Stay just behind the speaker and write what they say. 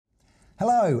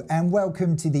Hello and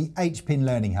welcome to the HPIN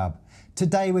Learning Hub.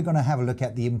 Today we're going to have a look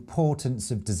at the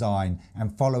importance of design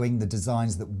and following the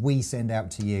designs that we send out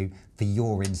to you for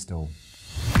your install.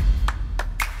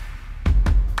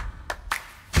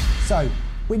 So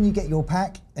when you get your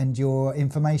pack and your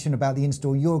information about the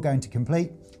install you're going to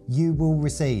complete, you will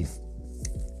receive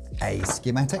a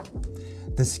schematic.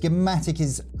 The schematic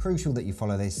is crucial that you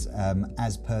follow this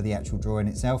as per the actual drawing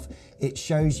itself. It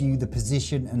shows you the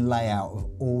position and layout of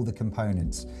all the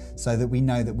components so that we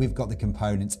know that we've got the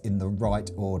components in the right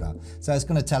order. So it's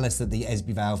going to tell us that the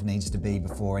ESB valve needs to be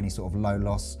before any sort of low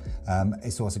loss.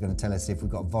 It's also going to tell us if we've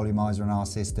got a volumizer in our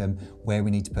system, where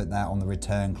we need to put that on the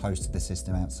return close to the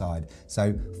system outside.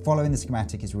 So following the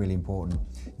schematic is really important.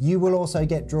 You will also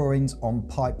get drawings on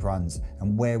pipe runs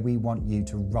and where we want you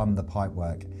to run the pipe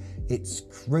work. It's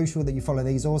crucial that you follow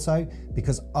these also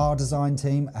because our design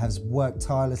team has worked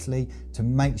tirelessly to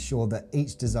make sure that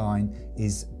each design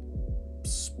is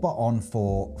spot on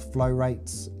for flow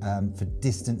rates, for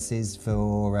distances,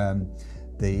 for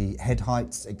the head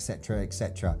heights, etc.,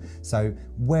 etc. So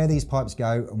where these pipes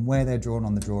go and where they're drawn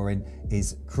on the drawing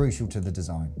is crucial to the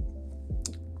design.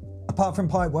 Apart from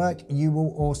pipe work, you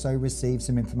will also receive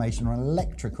some information on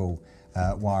electrical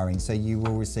wiring. So you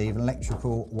will receive an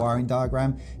electrical wiring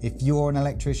diagram. If you're an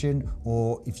electrician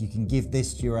or if you can give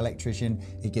this to your electrician,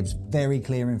 it gives very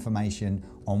clear information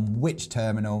on which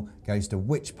terminal goes to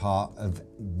which part of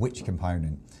which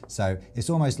component. So it's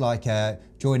almost like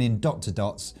joining dot to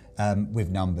dots with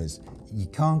numbers. You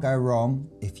can't go wrong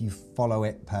if you follow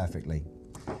it perfectly.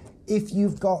 If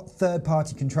you've got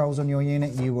third-party controls on your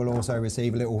unit, you will also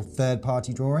receive a little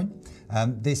third-party drawing.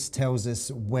 This tells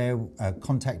us where a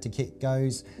contactor kit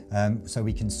goes, so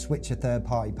we can switch a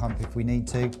third-party pump if we need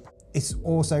to. It's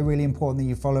also really important that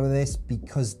you follow this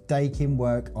because Daikin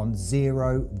work on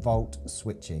 0-volt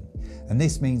switching. And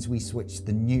this means we switch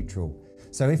the neutral.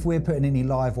 So if we're putting any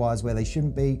live wires where they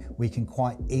shouldn't be, we can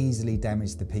quite easily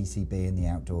damage the PCB in the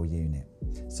outdoor unit.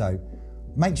 So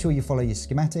make sure you follow your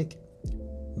schematic.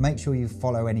 Make sure you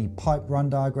follow any pipe run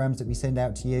diagrams that we send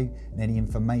out to you and any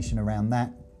information around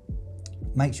that.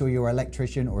 Make sure you're an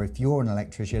electrician, or if you're an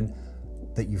electrician,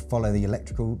 that you follow the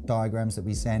electrical diagrams that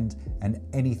we send, and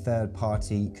any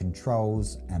third-party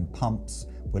controls and pumps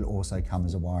will also come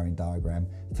as a wiring diagram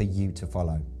for you to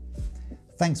follow.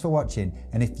 Thanks for watching,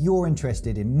 and if you're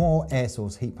interested in more air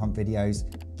source heat pump videos,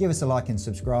 give us a like and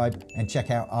subscribe and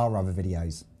check out our other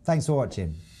videos. Thanks for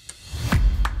watching.